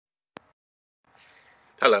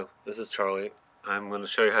Hello, this is Charlie. I'm going to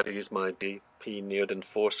show you how to use my DP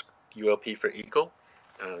neoden4 ULP for Eagle.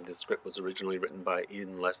 This script was originally written by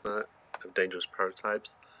Ian Lesnat of Dangerous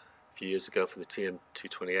Prototypes a few years ago for the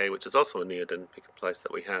TM220A, which is also a neoden pick-up place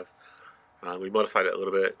that we have. We modified it a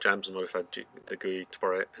little bit. Jams modified the GUI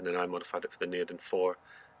for it, and then I modified it for the neoden4.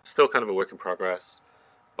 It's still kind of a work in progress,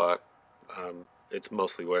 but it's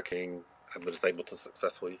mostly working. I was able to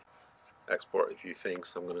successfully export a few things,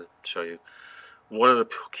 so I'm going to show you one of the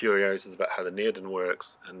peculiarities about how the neoden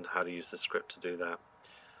works and how to use the script to do that.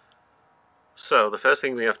 So the first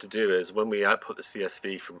thing we have to do is when we output the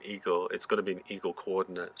CSV from Eagle, it's going to be in Eagle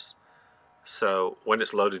coordinates. So when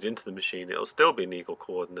it's loaded into the machine, it'll still be in Eagle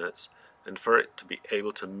coordinates. And for it to be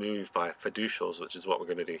able to move via fiducials, which is what we're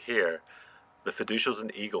going to do here, the fiducials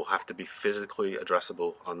in Eagle have to be physically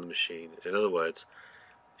addressable on the machine. In other words,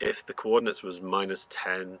 if the coordinates was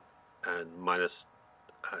 -10 and minus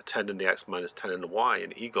 10 in the x minus 10 in the y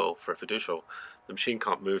in Eagle for a fiducial, the machine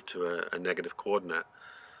can't move to a negative coordinate.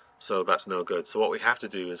 So that's no good. So what we have to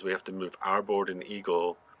do is we have to move our board in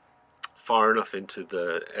Eagle far enough into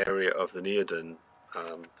the area of the neoden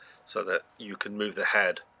so that you can move the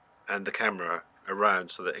head and the camera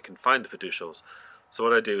around so that it can find the fiducials. So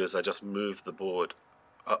what I do is I just move the board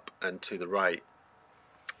up and to the right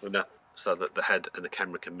so that the head and the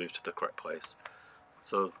camera can move to the correct place.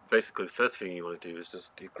 So basically the first thing you want to do is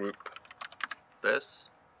just group this,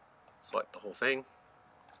 select the whole thing,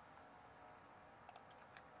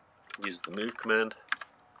 use the move command,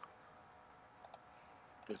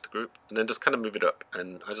 move the group, and then just kind of move it up,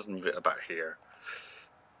 and I just move it about here.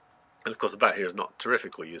 And of course about here is not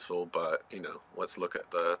terrifically useful, but you know, let's look at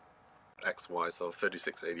the XY, so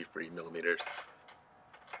 3683 millimeters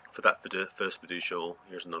for that first fiducial.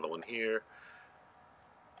 Here's another one here.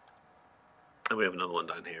 And we have another one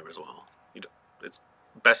down here as well. It's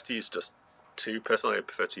best to use just 2. Personally, I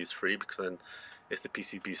prefer to use 3 because then if the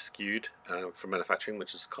PCB is skewed for manufacturing,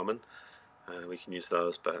 which is common, we can use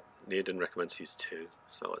those, but neoden recommends to use 2,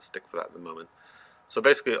 so let's stick with that at the moment. So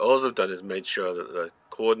basically all I've done is made sure that the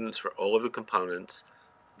coordinates for all of the components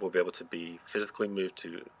will be able to be physically moved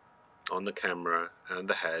to on the camera and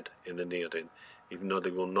the head in the neoden, even though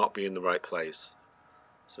they will not be in the right place.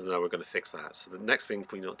 So now we're going to fix that. So the next thing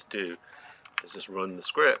we need to do is just run the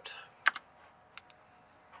script,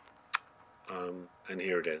 and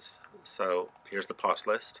here it is. So here's the parts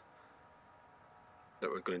list that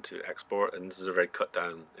we're going to export, and this is a very cut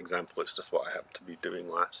down example. It's just what I happen to be doing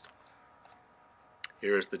last.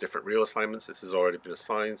 Here's the different reel assignments. This has already been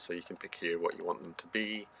assigned, so you can pick here what you want them to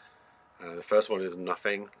be. The first one is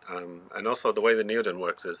nothing, and also the way the neoden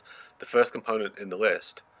works is the first component in the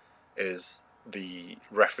list is the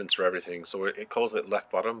reference for everything. So it calls it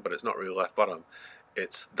left bottom, but it's not really left bottom.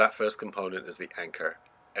 It's that first component is the anchor.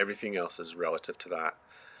 Everything else is relative to that.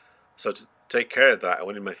 So to take care of that, I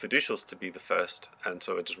wanted my fiducials to be the first, and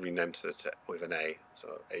so I just renamed it with an A.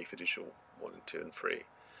 So A fiducial 1 and 2 and 3.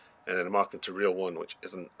 And then I marked them to reel 1, which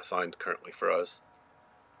isn't assigned currently for us.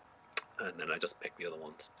 And then I just picked the other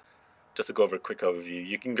ones. Just to go over a quick overview,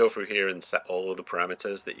 you can go through here and set all of the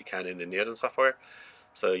parameters that you can in the neoden software.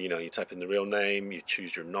 So you type in the reel name, you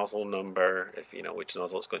choose your nozzle number, if you know which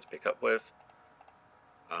nozzle it's going to pick up with.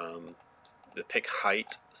 The pick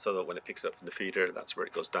height, so that when it picks up from the feeder, that's where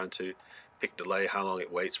it goes down to. Pick delay, how long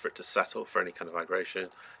it waits for it to settle for any kind of vibration.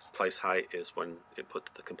 Place height is when it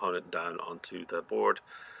puts the component down onto the board.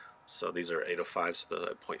 So these are 805, so they're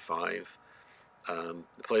at 0.5.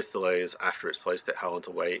 The place delay is after it's placed it, how long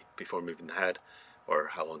to wait before moving the head, or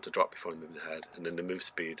how long to drop before moving the head. And then the move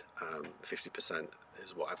speed, 50%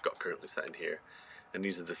 is what I've got currently set in here. And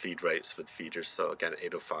these are the feed rates for the feeders. So again,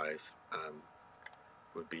 805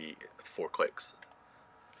 would be 4 clicks.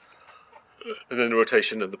 And then the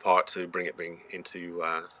rotation of the part to bring it into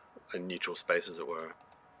a neutral space, as it were.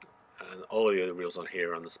 And all of the other reels on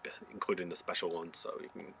here, including the special ones, so you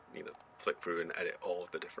can flick through and edit all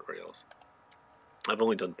of the different reels. I've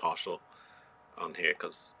only done partial on here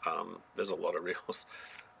because there's a lot of reels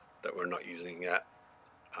that we're not using yet.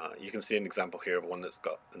 You can see an example here of one that's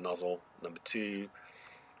got the nozzle number 2,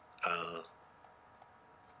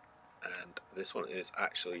 and this one is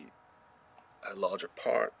actually a larger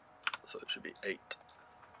part, so it should be 8.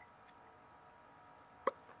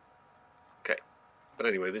 Okay, but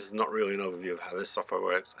anyway, this is not really an overview of how this software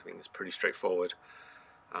works. I think it's pretty straightforward.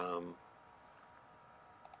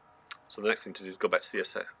 So the next thing to do is go back to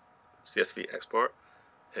CSV Export,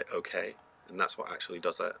 hit OK, and that's what actually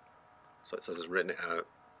does it. So it says it's written it out.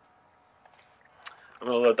 I'm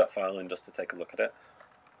going to load that file in just to take a look at it.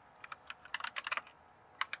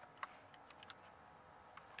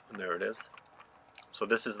 And there it is. So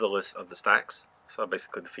this is the list of the stacks, so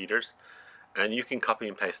basically the feeders. And you can copy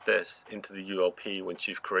and paste this into the ULP once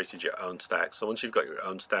you've created your own stack. So once you've got your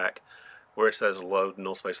own stack, where it says load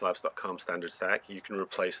nullspacelabs.com standard stack, you can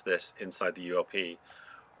replace this inside the ULP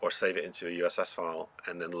or save it into a USS file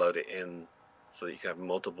and then load it in so that you can have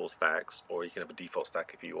multiple stacks, or you can have a default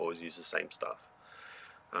stack if you always use the same stuff.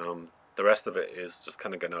 The rest of it is just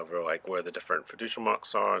kind of going over like where the different fiducial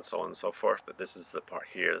marks are and so on and so forth, but this is the part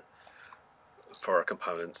here for our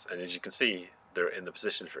components, and as you can see, they're in the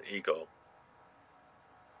position for Eagle.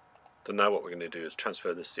 So now what we're going to do is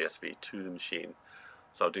transfer this CSV to the machine.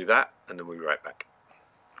 So I'll do that and then we'll be right back.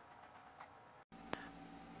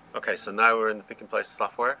 Okay, so now we're in the pick and place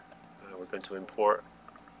software. We're going to import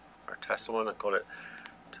our test one. I call it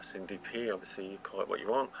testing DP. Obviously you call it what you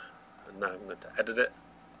want. And now I'm going to edit it.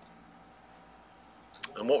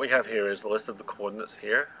 And what we have here is the list of the coordinates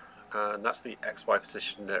here. And that's the XY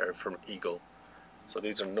position there from Eagle. So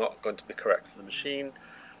these are not going to be correct for the machine.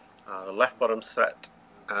 The left bottom set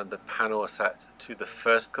and the panel are set to the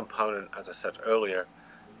first component, as I said earlier.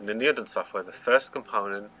 In the Neoden software, the first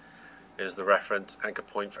component is the reference anchor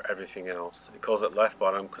point for everything else. It calls it left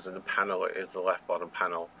bottom because in the panel it is the left bottom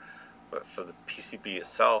panel. But for the PCB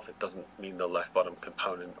itself, it doesn't mean the left bottom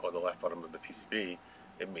component or the left bottom of the PCB.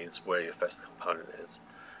 It means where your first component is.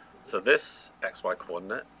 So this XY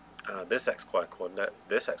coordinate, this XY coordinate,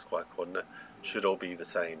 this XY coordinate should all be the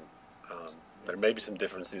same. There may be some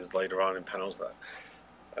differences later on in panels that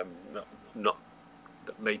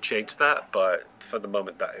that may change that, but for the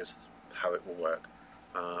moment that is how it will work.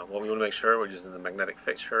 What we want to make sure we're using the magnetic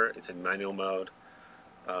fixture. It's in manual mode.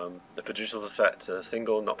 The fiducials are set to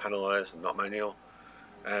single, not panelized, and not manual.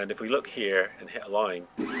 And if we look here and hit align,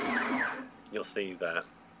 you'll see that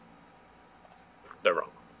they're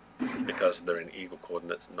wrong because they're in Eagle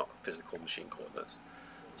coordinates, not physical machine coordinates.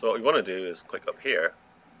 So what we want to do is click up here,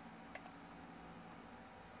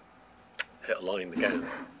 hit align again,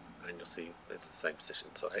 and you'll see it's the same position.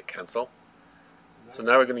 So hit cancel. So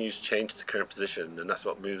now we're going to use change to current position, and that's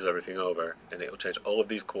what moves everything over, and it will change all of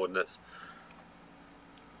these coordinates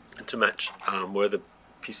to match where the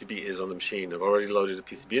PCB is on the machine. I've already loaded a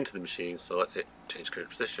PCB into the machine, so let's hit change current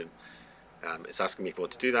position. It's asking me if I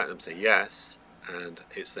want to do that, and I'm saying yes, and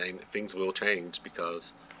it's saying that things will change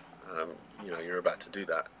because you're about to do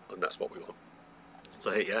that, and that's what we want.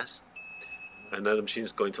 So hit yes, and now the machine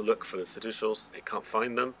is going to look for the fiducials. It can't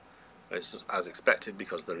find them, it's as expected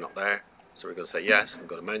because they're not there. So we're going to say yes and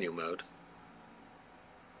go to manual mode.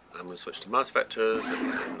 I'm going to switch to mouse vectors,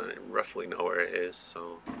 and I roughly know where it is,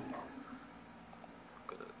 so I'm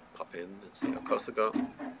going to pop in and see how close I go.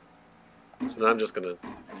 So now I'm just going to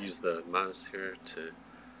use the mouse here to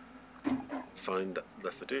find the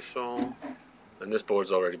fiducial. And this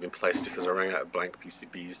board's already been placed because I ran out of blank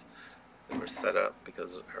PCBs that were set up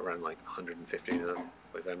because I ran like 150 of them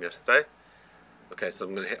with them yesterday. Okay, so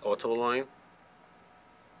I'm going to hit auto align.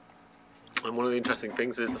 And one of the interesting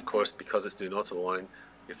things is, of course, because it's doing auto align,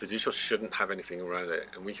 your fiducial shouldn't have anything around it,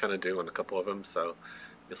 and we kind of do on a couple of them, so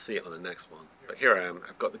you'll see it on the next one. But here I am,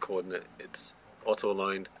 I've got the coordinate, it's auto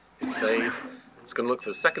aligned, it's saved. It's going to look for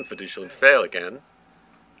the second fiducial and fail again.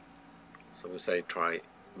 So I'm going to say try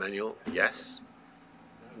manual, yes.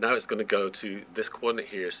 Now it's going to go to this coordinate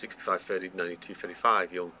here, 65, 30, 92,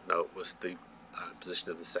 35. You'll note was the position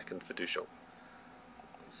of the second fiducial.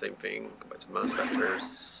 Same thing, go back to mouse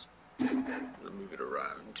vectors. And then move it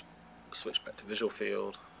around, switch back to visual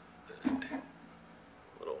field, and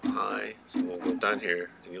a little high, so we'll go down here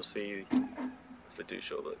and you'll see the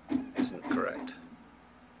fiducial that isn't correct.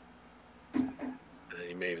 And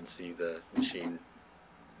you may even see the machine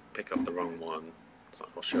pick up the wrong one, so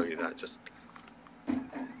I'll show you that just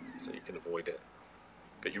so you can avoid it.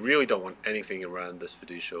 But you really don't want anything around this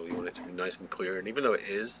fiducial. You want it to be nice and clear, and even though it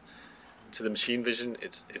is, to the machine vision,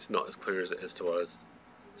 it's not as clear as it is to us.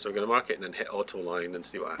 So we're going to mark it and then hit auto align and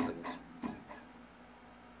see what happens.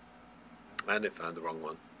 And it found the wrong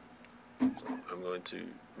one. So I'm going to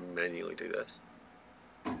manually do this.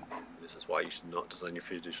 This is why you should not design your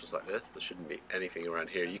fiducials like this. There shouldn't be anything around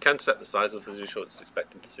here. You can set the size of the fiducial it's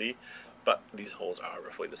expecting to see, but these holes are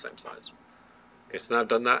roughly the same size. Okay, so now I've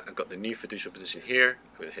done that. I've got the new fiducial position here.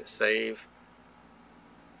 I'm going to hit save.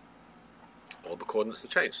 All the coordinates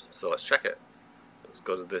have changed, so let's check it. Let's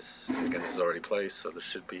go to this. Again, this is already placed, so there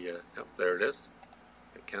should be a, yep, there it is.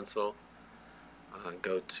 Hit cancel.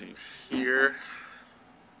 Go to here.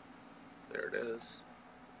 There it is.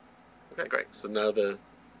 Okay, great. So now the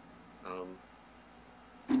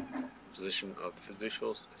position of the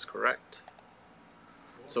fiducials is correct.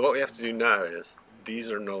 So what we have to do now is, these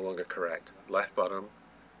are no longer correct. Left bottom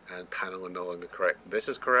and panel are no longer correct. This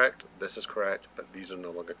is correct, but these are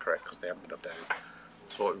no longer correct because they haven't been updated.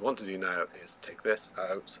 So what we want to do now is take this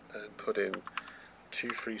out and put in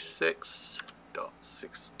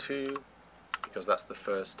 236.62 because that's the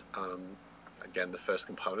first, again, the first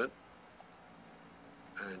component,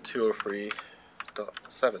 and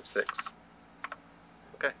 203.76.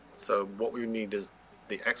 Okay, so what we need is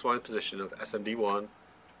the XY position of SMD1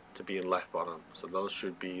 to be in left bottom. So those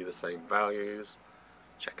should be the same values.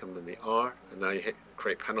 Check them in the R, and now you hit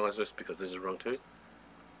create panelize list because this is wrong too.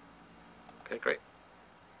 Okay, great.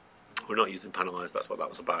 We're not using panelize, that's what that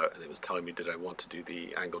was about, and it was telling me did I want to do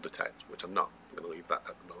the angle detect, which I'm not. I'm going to leave that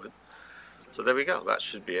at the moment. So there we go, that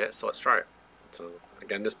should be it. So let's try it. So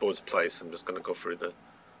again, this board's placed. I'm just going to go through the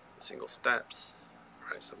single steps.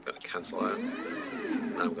 Right, so I'm going to cancel out.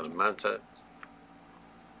 Now I'm going to mount it,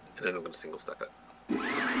 and then I'm going to single step it.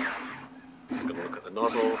 It's going to look at the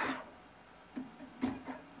nozzles.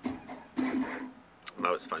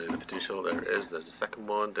 Now it's finding the potential. There it is. There's the second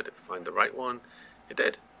one. Did it find the right one? It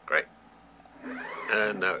did. Great.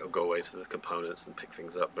 And now it'll go away to the components and pick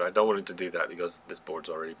things up. But I don't want it to do that because this board's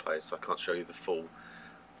already placed, so I can't show you the full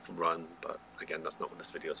run. But again, that's not what this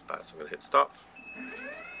video is about. So I'm going to hit stop,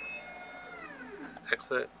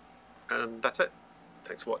 exit, and that's it.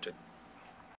 Thanks for watching.